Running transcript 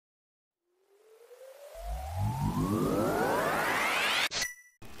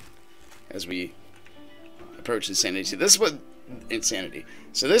as we approach insanity. So this is what insanity.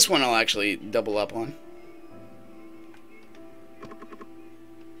 So this one I'll actually double up on.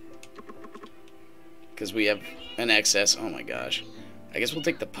 Because we have an excess. Oh my gosh. I guess we'll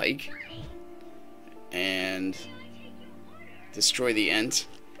take the pike and destroy the ent.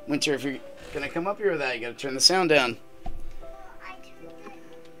 Winter, if you're gonna come up here with that, you gotta turn the sound down.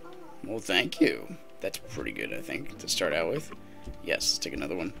 Well, thank you. That's pretty good, I think, to start out with. Yes, let's take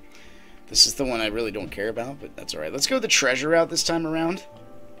another one. This is the one I really don't care about, but that's alright. Let's go the treasure route this time around.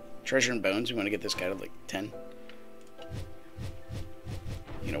 Treasure and bones. We want to get this guy to like 10.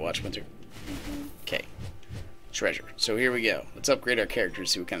 You know, watch, Winter. Okay. Treasure. So here we go. Let's upgrade our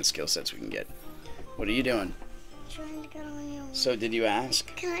characters, see what kind of skill sets we can get. What are you doing? Trying to get on your one. So did you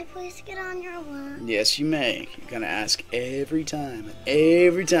ask? Can I please get on your one? Yes, you may. You're gonna ask every time.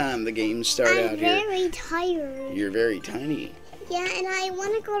 Every time the games start out here. I'm very tired. You're very tiny. Yeah, and I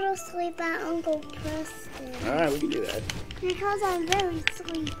want to go to sleep at Uncle Preston. Alright, we can do that. Because I'm very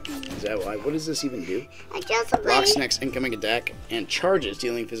sleepy. Is that why? What does this even do? I just Blocks laid, next incoming attack and charges,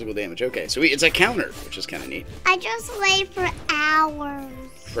 dealing physical damage. Okay, so it's a counter, which is kind of neat. I just laid for hours.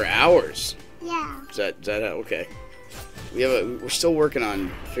 For hours? Yeah. Is that how? Okay. We're still working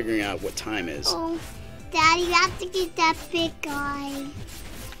on figuring out what time is. Oh, Daddy, you have to get that big guy.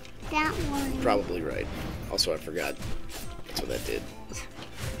 That one. Probably right. Also, I forgot. That's what that did.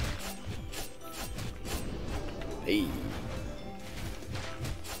 Hey.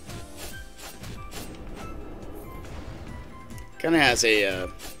 Kind of has a,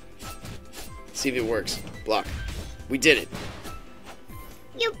 see if it works. Block. We did it.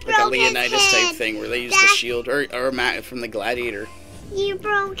 You Like a broke his Leonidas head. type thing where they use the shield, or Matt from the Gladiator. You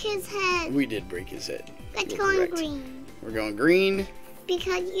broke his head. We did break his head. Let's You're go correct. green. We're going green.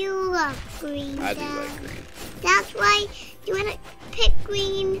 Because you love green. I do Dad. like green. That's why you want to pick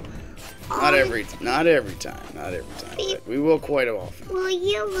green. Not every time. Not every time. But we will quite often. Well,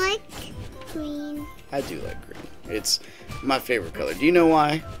 you like green. I do like green. It's my favorite color. Do you know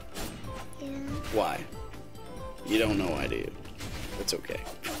why? Yeah. Why? You don't know why, do you? That's okay.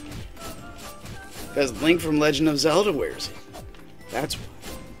 Because Link from Legend of Zelda wears it. That's why.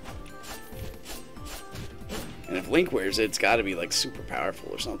 And if Link wears it, it's got to be like super powerful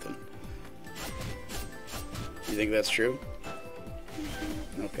or something. You think that's true?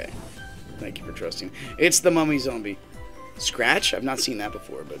 Okay. Thank you for trusting. It's the mummy zombie. Scratch? I've not seen that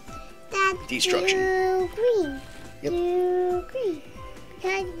before, but That's destruction. you green. Yep. You green.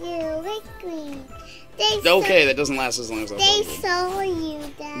 Because you like green. Okay, that doesn't last as long as I They thought saw you,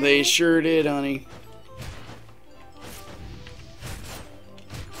 Dad. it would. They sure did, honey.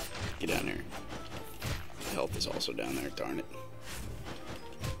 Get down there. Health is also down there, darn it.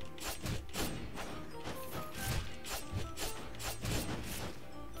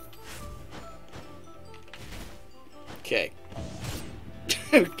 Okay.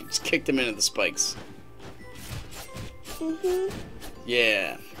 Just kicked him into the spikes.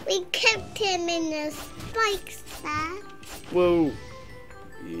 Yeah. We kicked him in the spikes, Dad. Whoa.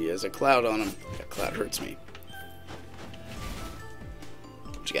 He has a cloud on him. That cloud hurts me.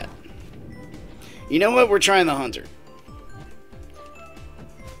 What you got? You know what? We're trying the hunter.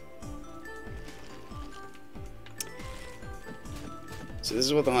 So this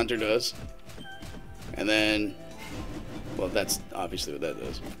is what the hunter does. And then, well, that's obviously what that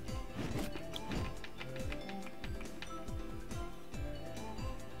does.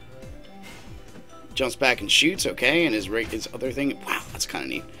 Jumps back and shoots, okay, and his other thing, wow, that's kind of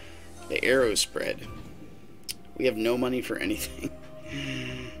neat. The arrow spread. We have no money for anything.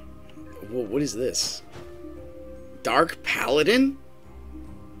 Whoa, what is this? Dark Paladin?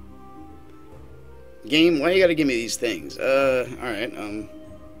 Game, why you gotta give me these things? Alright,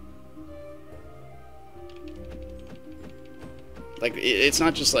 like, it's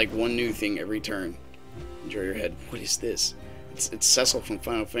not just like one new thing every turn. Enjoy your head. What is this? It's Cecil from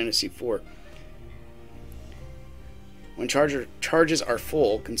Final Fantasy IV. When charges are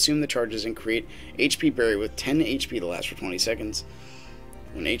full, consume the charges and create HP barrier with 10 HP to last for 20 seconds.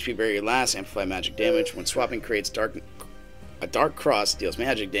 When HP barrier lasts, amplify magic damage. When swapping, creates a dark cross, deals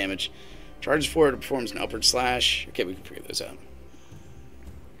magic damage. Charges forward, performs an upward slash. Okay, we can figure those out.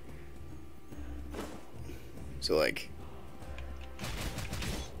 So, like,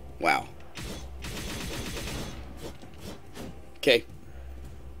 wow. Okay.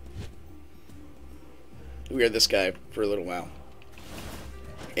 We are this guy for a little while.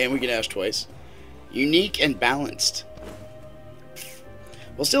 And we can dash twice. Unique and balanced.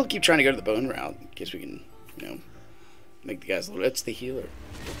 We'll still keep trying to go to the bone route in case we can, you know, make the guys a little... That's the healer.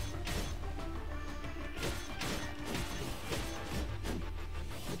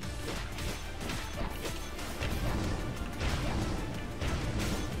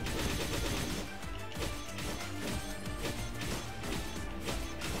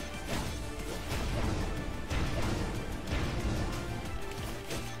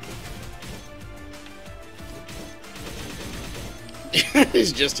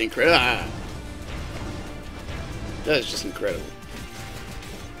 It's just incredible. Ah. That is just incredible.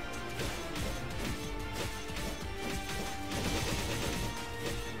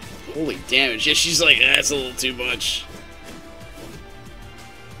 Holy damage. Yeah, she's like, that's a little too much.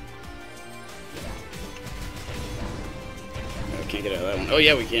 Oh, can't get out of that one. Oh,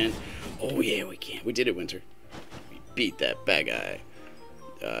 yeah, we can. Oh, yeah, we can. We did it, Winter. We beat that bad guy.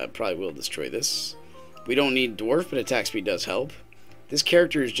 Probably will destroy this. We don't need dwarf, but attack speed does help. This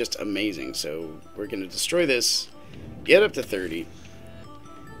character is just amazing, so we're going to destroy this. Get up to 30.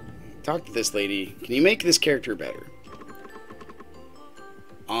 Talk to this lady. Can you make this character better?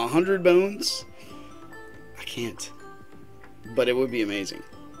 100 bones? I can't. But it would be amazing.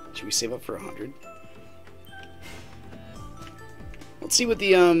 Should we save up for 100? Let's see what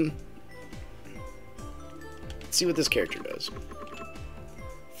the, let's see what this character does.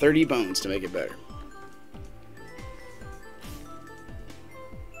 30 bones to make it better.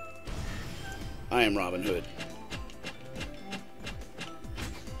 I am Robin Hood.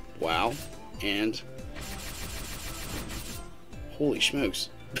 Wow. And... holy smokes.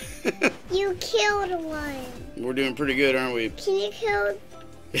 You killed one. We're doing pretty good, aren't we? Can you kill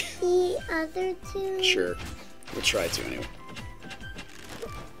the other two? Sure. We'll try to anyway.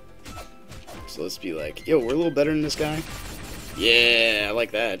 So let's be like, yo, we're a little better than this guy. Yeah, I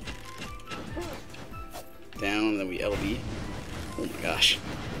like that. Down, and then we LB. Oh my gosh.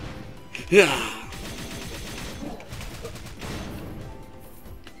 Yeah.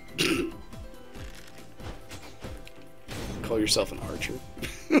 Call yourself an archer.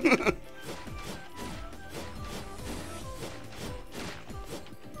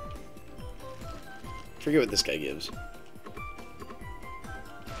 Forget what this guy gives.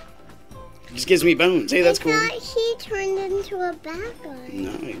 He just gives me bones. Hey, that's cool. I thought he turned into a bad guy.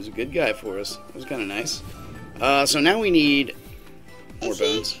 No, he was a good guy for us. That was kind of nice. So now we need more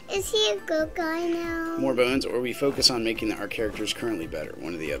bones. Is he a good guy now? More bones, or we focus on making our characters currently better.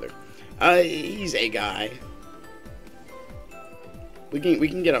 One or the other. He's a guy. We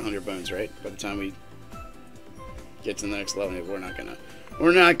can get 100 bones, right? By the time we get to the next level, we're not gonna.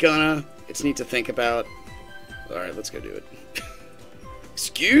 We're not gonna. It's neat to think about. All right, let's go do it.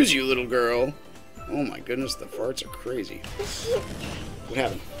 Excuse you, little girl. Oh my goodness, the farts are crazy. What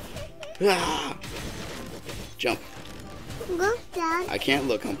happened? Ah! Jump. Look, Dad. I can't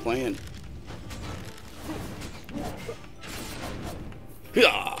look. I'm playing.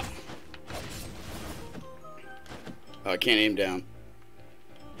 Ah! Oh, I can't aim down.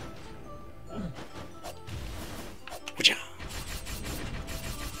 Whatcha?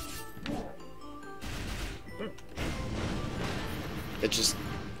 It's just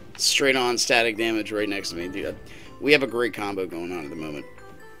straight on static damage right next to me. Dude, we have a great combo going on at the moment.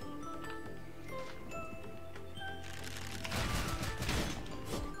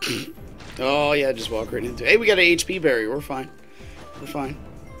 Oh, yeah, just walk right into it. Hey, we got an HP berry. We're fine. We're fine.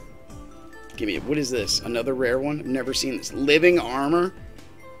 Give me it. What is this? Another rare one? I've never seen this. Living armor?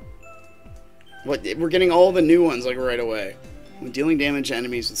 What? We're getting all the new ones, like, right away. When dealing damage to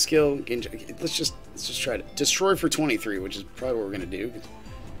enemies with skill, gain, let's just try to destroy for 23, which is probably what we're gonna do.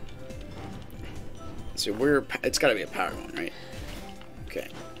 So it's got to be a power one, right? Okay.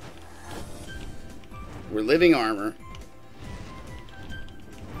 We're living armor,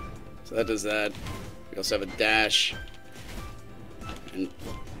 so that does that. We also have a dash, and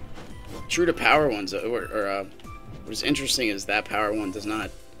true to power ones. What is interesting is that power one does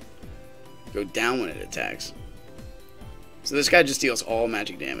not go down when it attacks. So this guy just deals all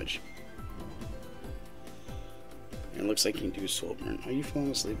magic damage. And it looks like he can do soul burn. Are you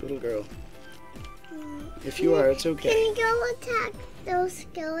falling asleep, little girl? If you are, it's okay. Can you go attack those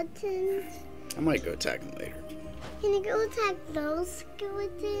skeletons? I might go attack them later. Can you go attack those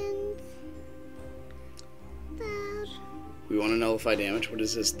skeletons? Dad. We want to nullify damage. What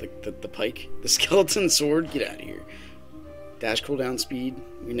is this? The pike? The skeleton sword? Get out of here. Dash cooldown speed.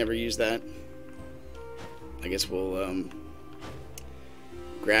 We never use that. I guess we'll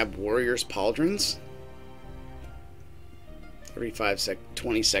grab warriors' pauldrons. Every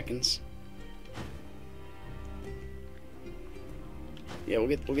 20 seconds. Yeah, we'll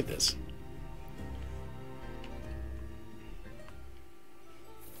get this.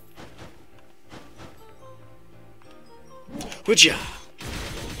 Whatcha?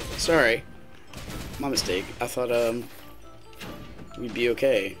 Sorry, my mistake. I thought we'd be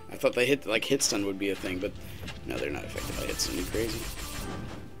okay. I thought they hit stun would be a thing, but no, they're not affected by hit stun. You crazy?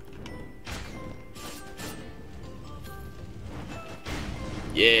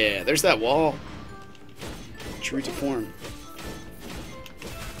 Yeah, there's that wall. True to form.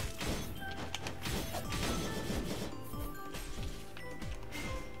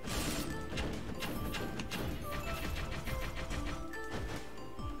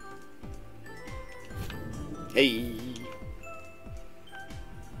 Hey.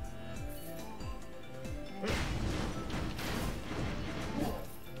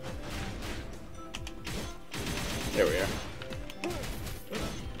 There we are.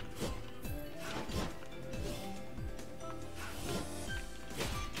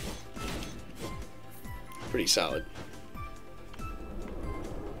 Pretty solid.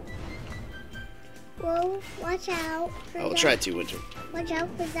 Whoa, watch out. I will try to, Winter. Watch out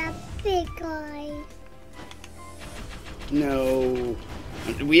for that big guy. No.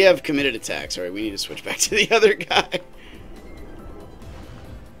 We have committed attacks. Alright, we need to switch back to the other guy.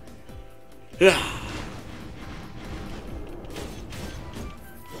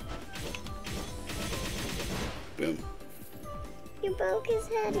 Boom. You broke his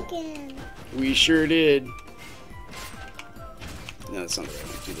head again. We sure did. No, that's not the right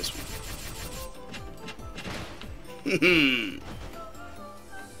one. Do this one.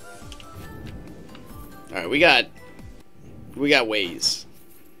 Alright, we got ways.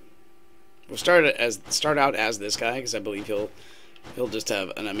 We'll start out as this guy, because I believe he'll just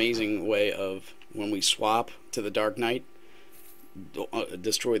have an amazing way of, when we swap to the Dark Knight,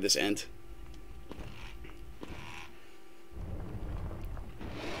 destroy this Ent.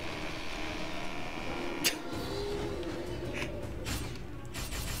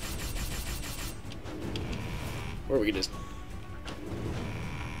 Or we could just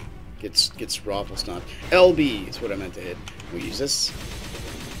gets raffle stomped. LB is what I meant to hit. We use this.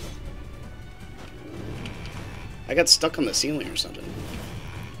 I got stuck on the ceiling or something.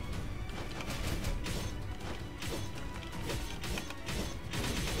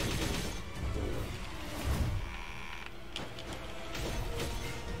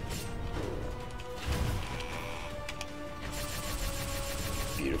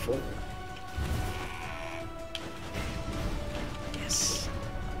 Beautiful. Yes.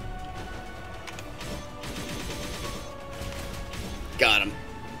 Got him.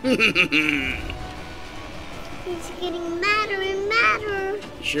 He's getting madder and madder.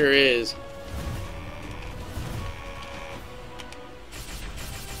 Sure is.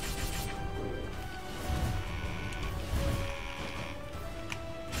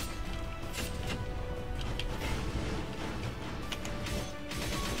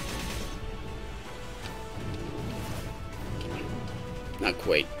 Not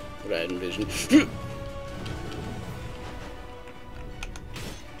quite what I had envisioned.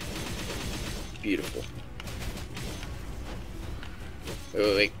 Beautiful.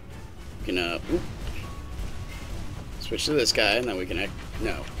 Wait. We can, oop. Switch to this guy, and then we can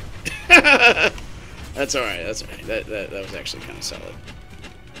no. That's alright, that's alright. That was actually kind of solid.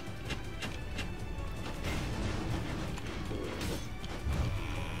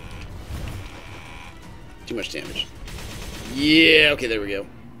 Too much damage. Yeah, okay, there we go.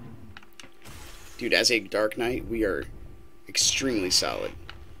 Dude, as a Dark Knight, we are extremely solid.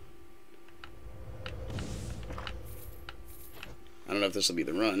 I don't know if this will be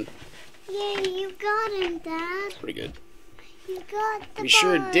the run. Yeah, you got him, Dad. Pretty good. You got the We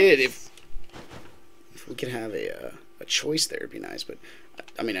sure boss. did. If we could have a choice there, it'd be nice. But,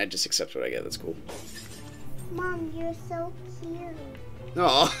 I mean, I just accept what I get. That's cool. Mom, you're so cute.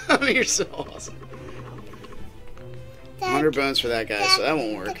 Oh, you're so awesome. Dad, 100 bones for that guy, Dad, so that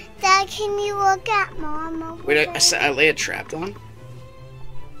won't work. Dad, can you look at Mom over Wait, there? I lay a trap on?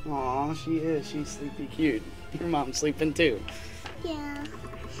 Aw, she is. She's sleepy cute. Your mom's sleeping too. Yeah,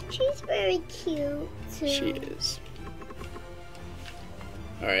 she's very cute too. She is.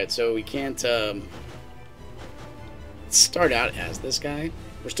 Alright, so we can't start out as this guy.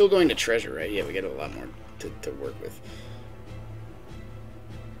 We're still going to treasure, right? Yeah, we get a lot more to work with.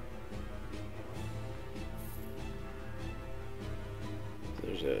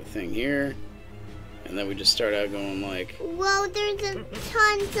 There's a thing here. And then we just start out going like... Whoa, there's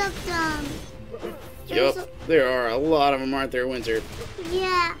tons of them. Yup, there are a lot of them, aren't there, Winter?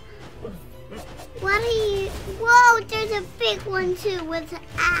 Yeah. What are you... Whoa, there's a big one too with an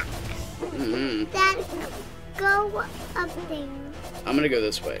axe. Mm-hmm. Dad, go up there. I'm gonna go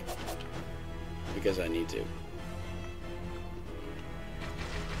this way. Because I need to.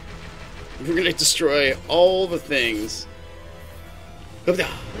 We're gonna destroy all the things. And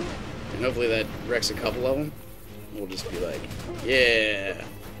hopefully that wrecks a couple of them. We'll just be like, yeah.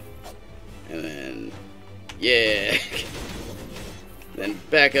 And then, yeah. Then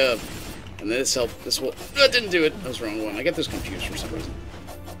back up. And this helped. This will. That didn't do it. That was the wrong one. I get those confused for some reason.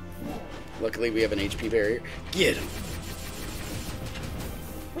 Luckily, we have an HP barrier. Get him.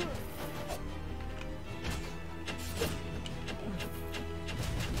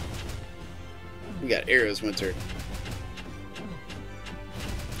 We got arrows, Winter.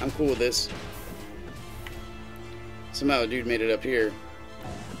 I'm cool with this. Somehow a dude made it up here.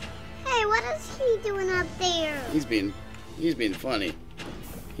 Hey, what is he doing up there? He's being funny.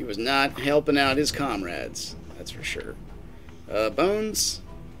 He was not helping out his comrades. That's for sure. Bones.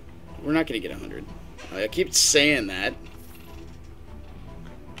 We're not gonna get 100. I keep saying that.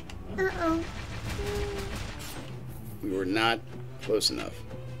 Uh-oh. We were not close enough.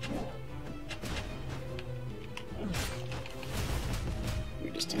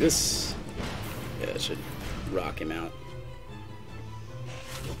 We just do this. Yeah, that should rock him out.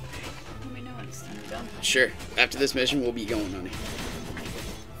 Let me know when it's time to go. Sure. After this mission, we'll be going, honey.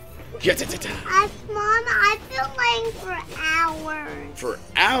 Mom, I've been waiting for hours. For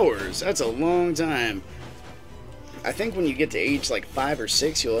hours? That's a long time. I think when you get to age like 5 or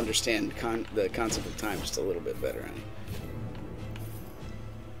 6, you'll understand the concept of time just a little bit better, honey.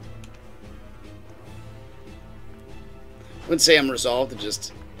 I wouldn't say I'm resolved to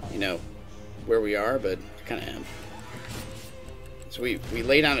just, you know, where we are, but I kind of am. So we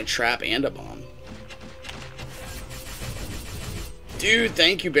lay down a trap and a bomb. Dude,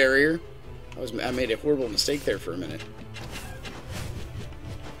 thank you, barrier. I made a horrible mistake there for a minute.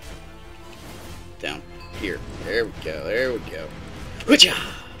 Down. Here. There we go. There we go. Hoocha!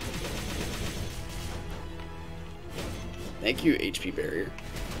 Thank you, HP barrier.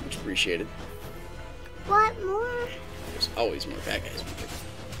 Much appreciated. What more? There's always more bad guys.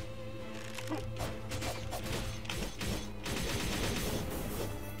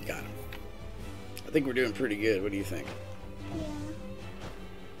 Got him. I think we're doing pretty good. What do you think? Yeah.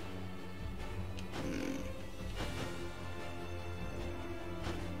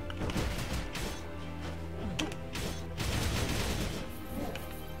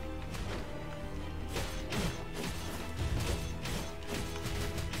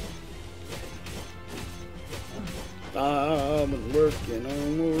 I'm working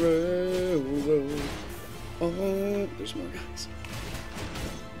on the railroad. Oh, there's more guys.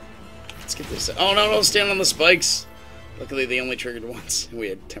 Let's get this. Oh no, stand on the spikes. Luckily, they only triggered once. We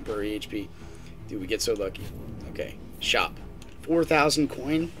had temporary HP. Dude, we get so lucky. Okay, shop. 4,000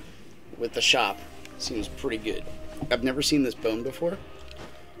 coin with the shop. Seems pretty good. I've never seen this bone before.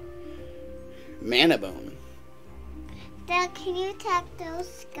 Mana bone. Dad, can you attack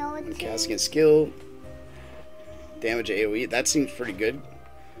those skeletons? Casting skill. Damage AoE. That seems pretty good.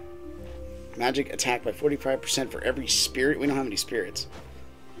 Magic attack by 45% for every spirit. We don't have any spirits.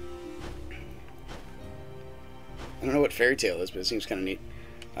 I don't know what fairy tale is, but it seems kind of neat.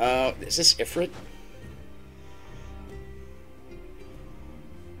 Is this Ifrit?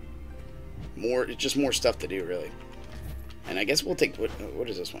 It's just more stuff to do, really. And I guess we'll take... What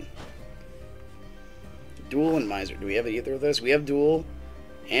is this one? Duel and Miser. Do we have either of those? We have Duel,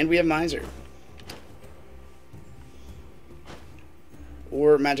 and we have Miser.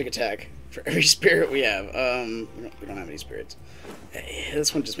 Or Magic Attack for every spirit we have. We don't have any spirits.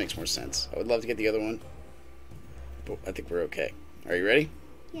 This one just makes more sense. I would love to get the other one, but I think we're okay. Are you ready?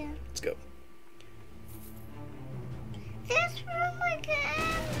 Yeah. Let's go. This room again.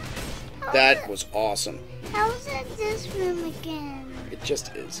 That was awesome. How's it this room again? It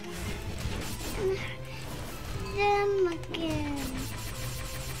just is. And them again.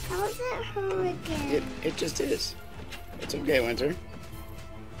 How's it her again? It just is. It's okay, Winter.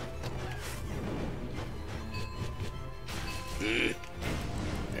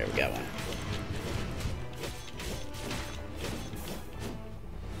 There we got one.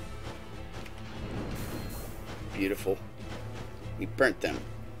 Beautiful. We burnt them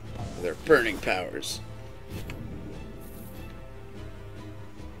with our burning powers.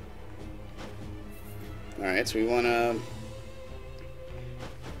 Alright, so we want to...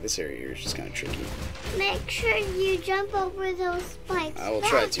 This area here is just kind of tricky. Make sure you jump over those spikes. I will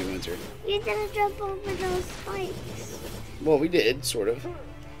try to, Winter. You didn't jump over those spikes. Well, we did, sort of.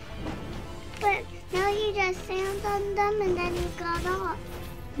 But now you just stand on them and then you got off.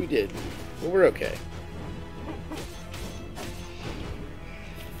 We did. Well, we're okay.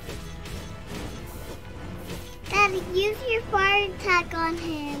 Daddy, use your fire attack on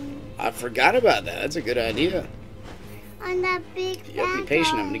him. I forgot about that. That's a good idea. On that big You have to be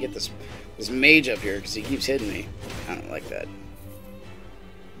patient. I'm going to get this mage up here because he keeps hitting me. I don't like that.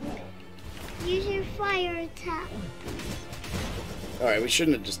 Use your fire attack. Alright, we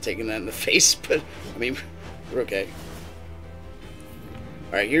shouldn't have just taken that in the face, but, I mean, we're okay.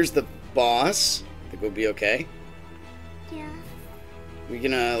 Alright, here's the boss. I think we'll be okay. Yeah. We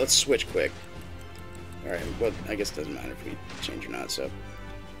can, let's switch quick. Alright, well, I guess it doesn't matter if we change or not, so.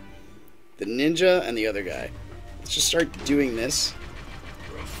 The ninja and the other guy. Let's just start doing this.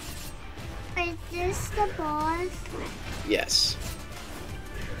 Is this the boss? Yes.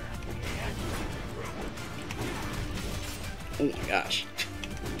 Oh my gosh.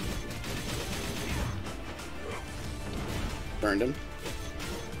 Burned him.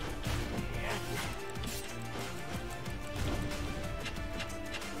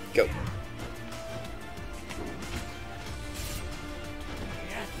 Go.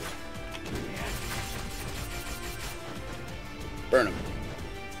 Burn him.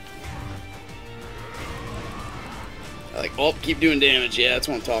 Like, oh, keep doing damage. Yeah, that's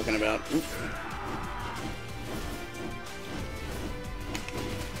what I'm talking about. Oop.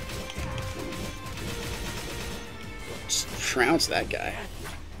 Just trounce that guy.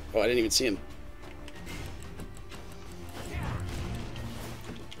 Oh, I didn't even see him.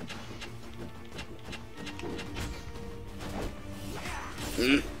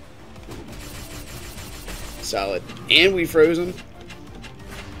 Solid. And we froze him.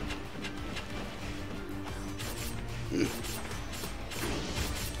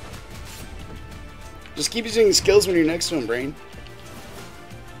 Just keep using skills when you're next to him, Brain.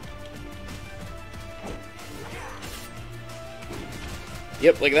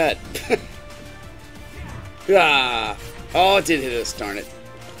 Yep, like that. Ah! Oh, it did hit us, darn it.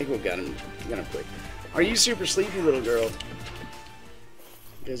 I think we've got him quick. Are you super sleepy, little girl?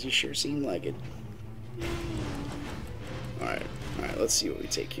 Because you sure seem like it. Alright, let's see what we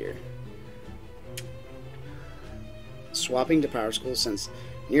take here. Swapping to Power Skull since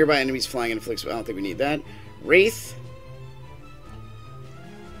nearby enemies flying inflicts. I don't think we need that. Wraith.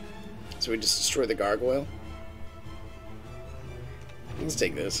 So we just destroy the gargoyle. Let's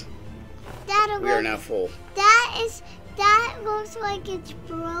take this. We are now full. That looks like it's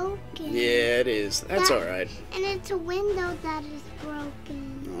broken. Yeah, it is. That's alright. And it's a window that is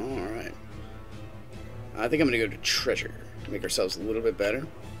broken. Alright. I think I'm going to go to treasure. Make ourselves a little bit better.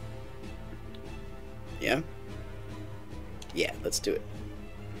 Yeah? Yeah, let's do it.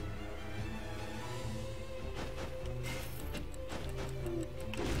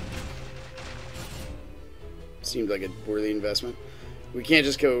 Seemed like a worthy investment. We can't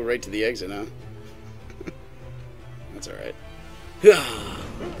just go right to the exit, huh? That's alright.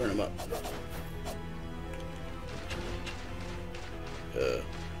 Burn them up.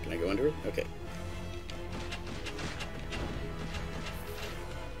 Can I go under it? Okay.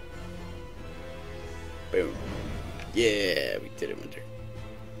 Boom. Yeah, we did it, Winter.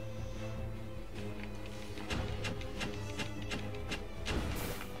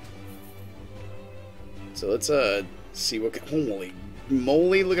 So let's see what. Holy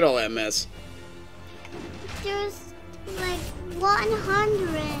moly! Look at all that mess. There's like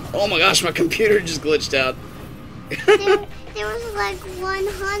 100. Oh my gosh, my computer just glitched out. There was like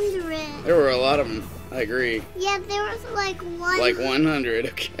 100. There were a lot of them. I agree. Yeah, there was like 100. Like 100.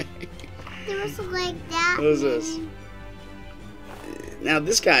 Okay. There was like that. What is this? Now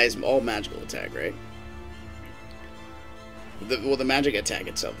this guy is all magical attack, right? Well, the magic attack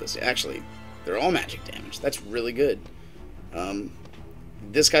itself is actually, they're all magic damage. That's really good.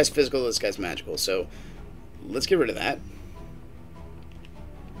 This guy's physical, this guy's magical. So let's get rid of that.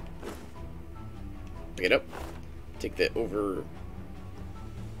 Pick it up. Take the over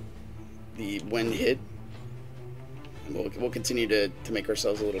the when hit. And we'll continue to make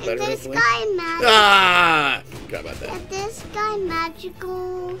ourselves a little better. This hopefully. guy magical. Ah! Forgot about that. Is this guy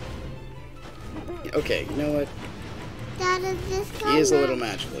magical? Okay, you know what? That is this guy. He is a little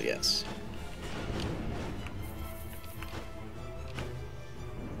magical, yes.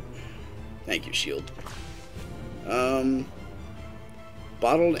 Thank you, shield.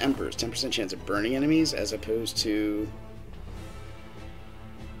 Bottled Embers, 10% chance of burning enemies as opposed to...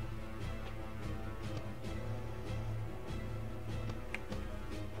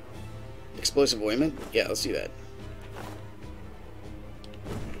 Explosive Ointment? Yeah, let's do that.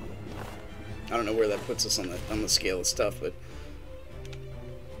 I don't know where that puts us on the scale of stuff, but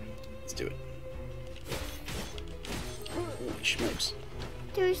let's do it. Holy smokes.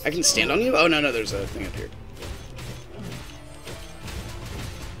 I can stand on you? Oh, no, there's a thing up here.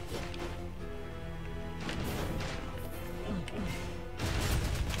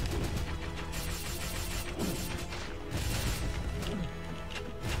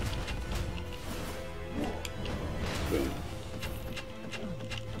 Boom.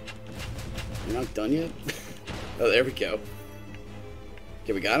 You're not done yet? Oh, there we go.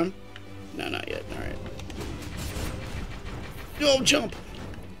 Okay, we got him? No, not yet. Alright. No, jump!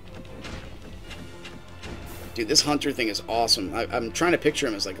 Dude, this hunter thing is awesome. I'm trying to picture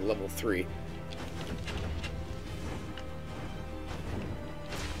him as like a level 3.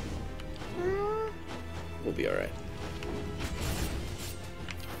 We'll be alright.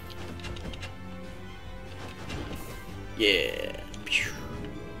 Yeah.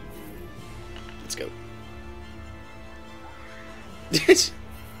 Let's go.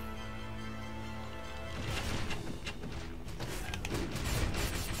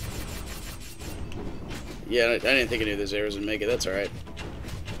 Yeah, I didn't think any of those arrows would make it. That's alright.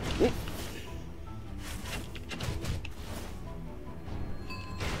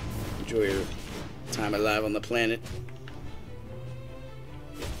 Enjoy your time alive on the planet.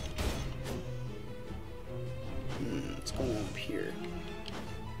 What's going on up here?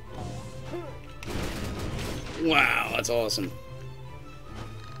 Wow, that's awesome.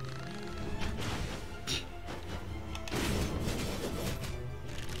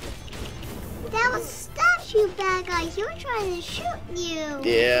 That was statue bad guys. You were trying to shoot you.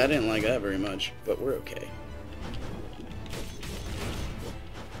 Yeah, I didn't like that very much, but we're okay.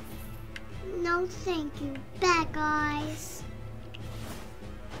 No, thank you, bad guys.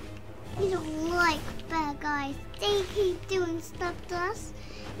 We don't like bad guys. They keep doing stuff to us.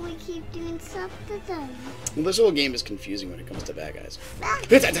 We keep doing stuff to them. Well, this whole game is confusing when it comes to bad guys. Ah.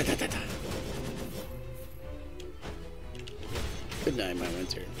 Good night, my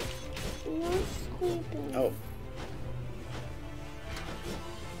winter. No sleeping. Oh.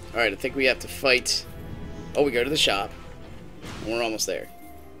 Alright, I think we have to fight. Oh, we go to the shop. And we're almost there.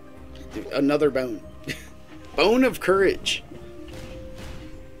 Dude, another bone. Bone of courage.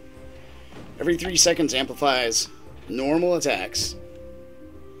 Every 3 seconds amplifies normal attacks.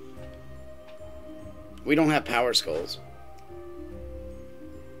 We don't have power skulls.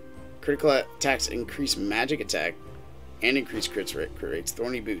 Critical attacks increase magic attack and increase crit rates.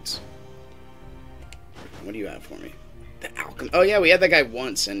 Thorny boots. What do you have for me? The alchemy. Oh yeah, we had that guy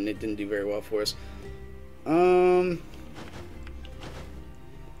once and it didn't do very well for us. Movement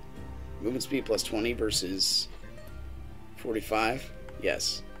speed plus 20 versus 45.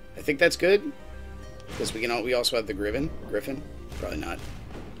 Yes. I think that's good. Because we also have the Griffin. Probably not.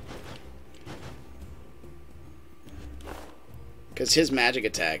 Because his magic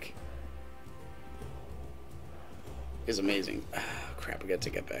attack is amazing. Ah, crap, we gotta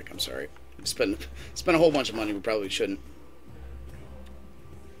take that back. I'm sorry. Spent a whole bunch of money we probably shouldn't.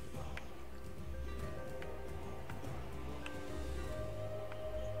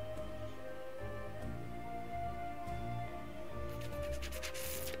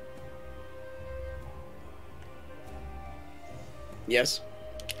 Yes.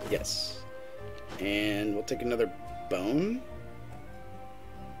 Yes. And we'll take another bone.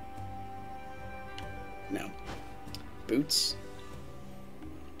 No. Boots.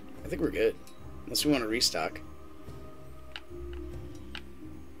 I think we're good. Unless we want to restock.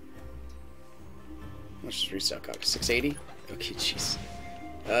 How much does restock cost? 680? Okay, jeez.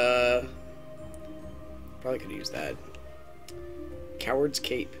 Probably could use that. Coward's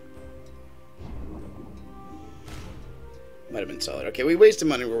Cape. Might have been solid. Okay, we wasted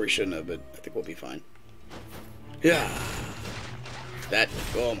money where we shouldn't have, but I think we'll be fine. Yeah. That.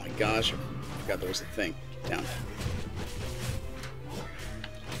 Oh my gosh. I forgot there was a thing. Down.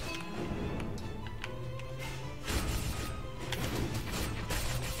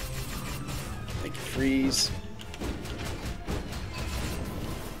 Thank you, freeze.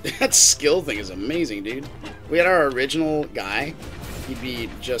 That skill thing is amazing, dude. We had our original guy. He'd be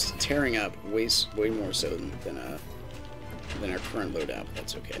just tearing up way more so than our current loadout, but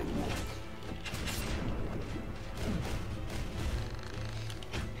that's okay.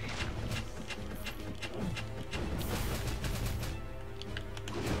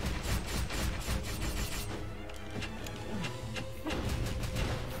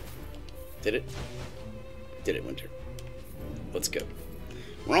 Did it? Did it, Winter. Let's go.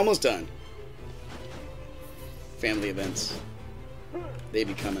 We're almost done. Family events. They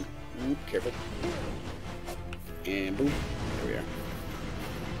be coming. Ooh, careful. And boom. There we are.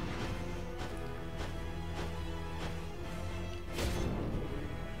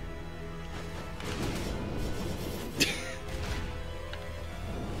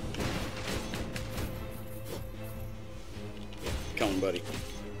 Come on, buddy.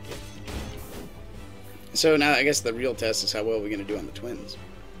 So now I guess the real test is how well we're going to do on the twins.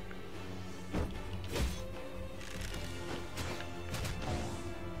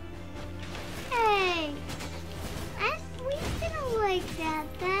 Hey, we didn't like that.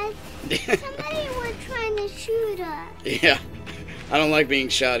 Somebody was trying to shoot us. Yeah, I don't like being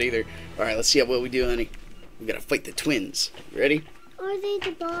shot either. All right, let's see how well we do, honey. We got to fight the twins. Ready? Are they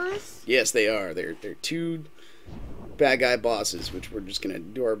the boss? Yes, they are. They're two bad guy bosses, which we're just going to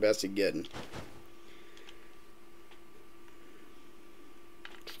do our best at getting.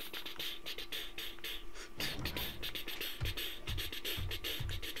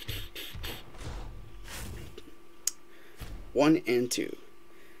 One and two.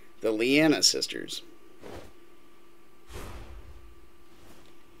 The Liana sisters.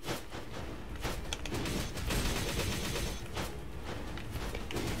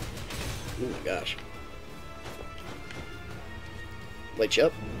 Oh my gosh. Light you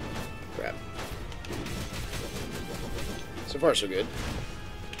up. Crap. So far, so good.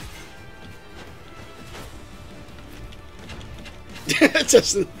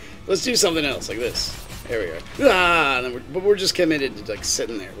 Just, let's do something else, like this. There we go. Ah, and then but we're just committed to like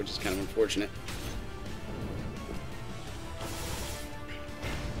sitting there, which is kind of unfortunate.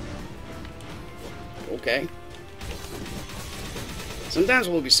 Okay. Sometimes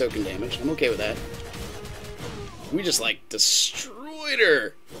we'll be soaking damage. I'm okay with that. We just like destroyed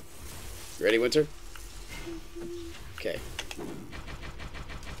her. You ready, Winter? Okay.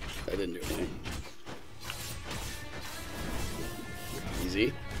 That didn't do anything.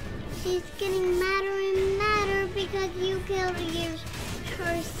 Easy. She's getting madder and madder because you killed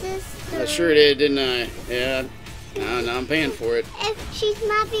her sister. I sure did, didn't I? Yeah. Now I'm paying for it. If she's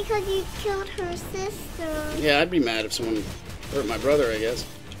mad because you killed her sister. Yeah, I'd be mad if someone hurt my brother, I guess.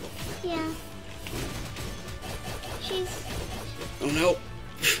 Yeah. She's... Oh no.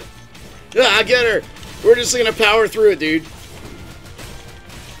 Ah, get her! We're just gonna power through it, dude.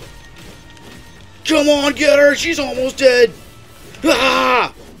 Come on, get her! She's almost dead!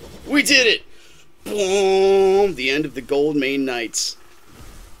 Ah! We did it! Boom! The end of the Gold Main Knights.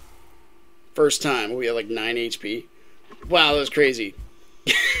 First time. We had like 9 HP. Wow, that was crazy.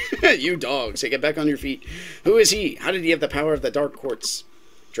 You dogs. Hey, get back on your feet. Who is he? How did he have the power of the Dark Quartz?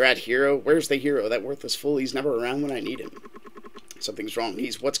 Drat hero? Where's the hero? That worthless fool. He's never around when I need him. Something's wrong.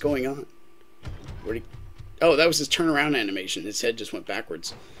 What's going on? Where'd he... Oh, that was his turnaround animation. His head just went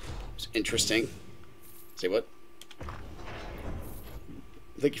backwards. It's interesting. Say what?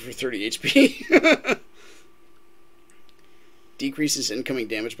 Thank you for 30 HP. Decreases incoming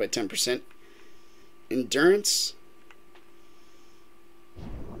damage by 10%. Endurance.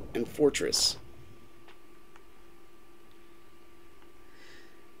 And Fortress.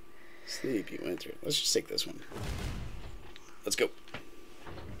 Sleepy Winter. Let's just take this one. Let's go.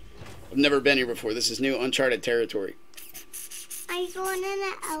 I've never been here before. This is new, uncharted territory. Are you going in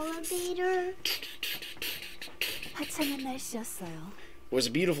an elevator? It was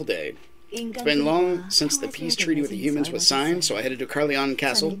a beautiful day. It's been long since the peace treaty with the humans was signed, so I headed to Carleon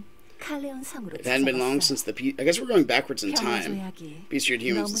Castle. It hadn't been long since the peace... I guess we're going backwards in time. Peace treaty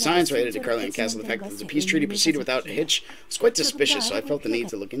with humans was signed, so I headed to Carleon Castle. The fact that the peace treaty proceeded without a hitch was quite suspicious, so I felt the need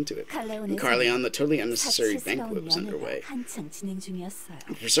to look into it. In Carleon, the totally unnecessary banquet was underway.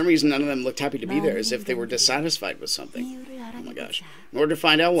 For some reason, none of them looked happy to be there, as if they were dissatisfied with something. Oh my gosh. In order to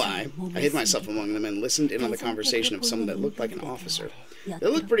find out why, I hid myself among them and listened in on the conversation of someone that looked like an officer. They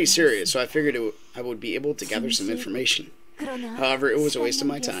looked pretty serious, so I figured I would be able to gather some information. However, it was a waste of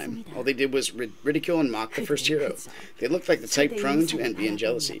my time. All they did was ridicule and mock the first hero. They looked like the type prone to envy and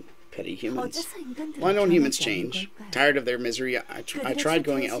jealousy. Petty humans. Why don't humans change? Tired of their misery, I tried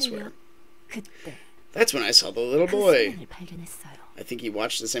going elsewhere. That's when I saw the little boy. I think he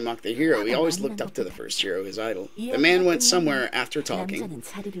watched as I mocked the hero. He always looked up to the first hero, his idol. The man went somewhere after talking.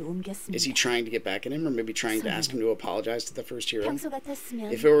 Is he trying to get back at him, or maybe trying to ask him to apologize to the first hero?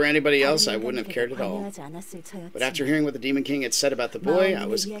 If it were anybody else, I wouldn't have cared at all. But after hearing what the Demon King had said about the boy, I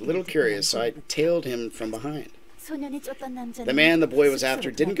was a little curious, so I tailed him from behind. The man the boy was after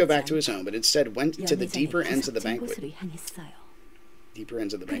didn't go back to his home, but instead went to the deeper ends of the banquet. He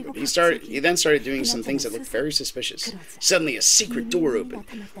then started doing some things that looked very suspicious. Suddenly, a secret door opened.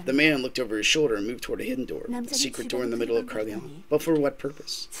 The man looked over his shoulder and moved toward a hidden door. A secret door in the middle of Carleon. But for what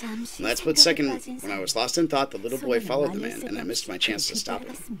purpose? In that split second, when I was lost in thought, the little boy followed the man, and I missed my chance to stop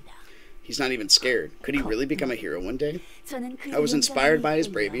him. He's not even scared. Could he really become a hero one day? I was inspired by his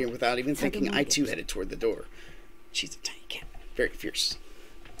bravery, and without even thinking, I too headed toward the door. She's a tiny cat. Very fierce.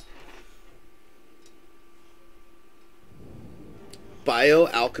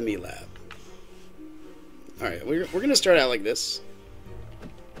 Bioalchemy Lab. Alright, we're gonna start out like this.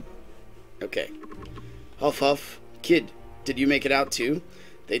 Okay. Huff Huff. Kid, did you make it out too?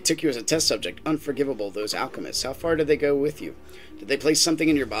 They took you as a test subject. Unforgivable, those alchemists. How far did they go with you? Did they place something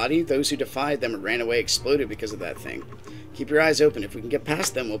in your body? Those who defied them and ran away exploded because of that thing. Keep your eyes open. If we can get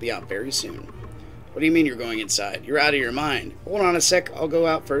past them, we'll be out very soon. What do you mean you're going inside? You're out of your mind. Hold on a sec. I'll go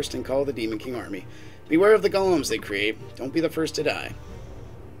out first and call the Demon King Army. Beware of the golems they create. Don't be the first to die.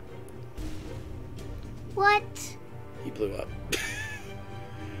 What? He blew up.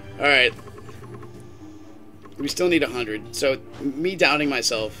 Alright. We still need 100. So, me doubting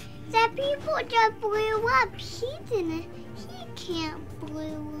myself. The people just blew up. He didn't. He can't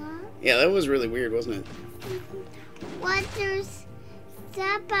blow up. Yeah, that was really weird, wasn't it? What? There's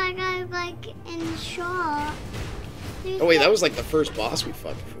that bad guy, like, in shock. Oh, wait, that was like the first boss we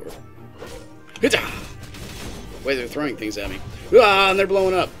fought before. Wait, they're throwing things at me. Ah, and they're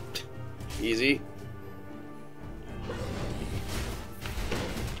blowing up. Easy.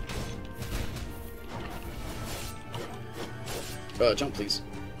 Jump, please.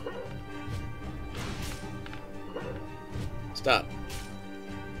 Stop.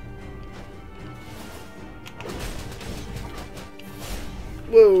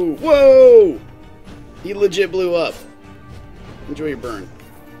 Whoa! Whoa! He legit blew up. Enjoy your burn.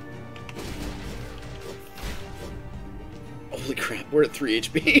 Holy crap, we're at 3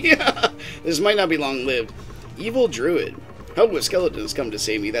 HP. This might not be long-lived. Evil Druid. Help with skeletons come to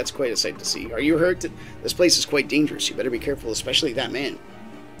save me. That's quite a sight to see. Are you hurt? This place is quite dangerous. You better be careful, especially that man.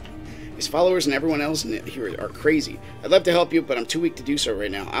 His followers and everyone else in here are crazy. I'd love to help you, but I'm too weak to do so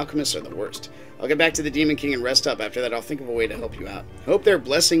right now. Alchemists are the worst. I'll get back to the Demon King and rest up. After that, I'll think of a way to help you out. I hope their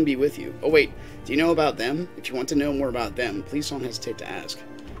blessing be with you. Oh, wait. Do you know about them? If you want to know more about them, please don't hesitate to ask.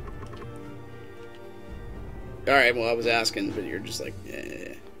 Alright, well, I was asking, but you're just like,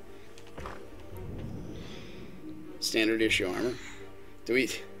 eh. Standard issue armor. Do we...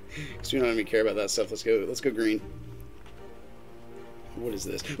 Because we don't even care about that stuff. Let's go green. What is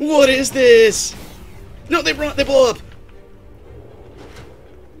this? What is this? No, they blow up!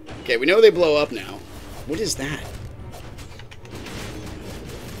 Okay, we know they blow up now. What is that?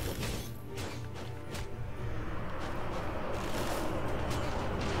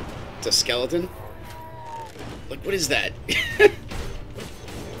 It's a skeleton? Like, what is that?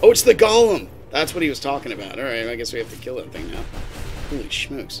 Oh, it's the golem! That's what he was talking about. Alright, I guess we have to kill that thing now. Holy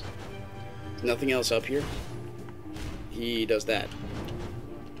smokes. There's nothing else up here? He does that.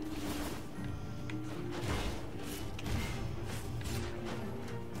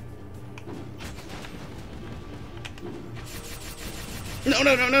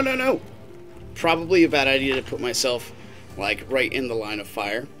 No! Probably a bad idea to put myself, like, right in the line of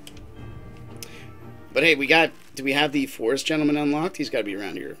fire. But hey, do we have the forest gentleman unlocked? He's got to be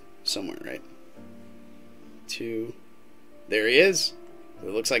around here somewhere, right? 2. There he is. It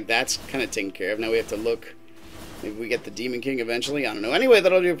looks like that's kind of taken care of. Now we have to look. Maybe we get the Demon King eventually. I don't know. Anyway,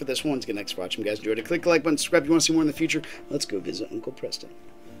 that'll do it for this one. Till next watch. You guys enjoyed it. Click the like button, subscribe if you want to see more in the future. Let's go visit Uncle Preston.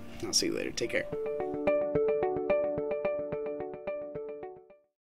 I'll see you later. Take care.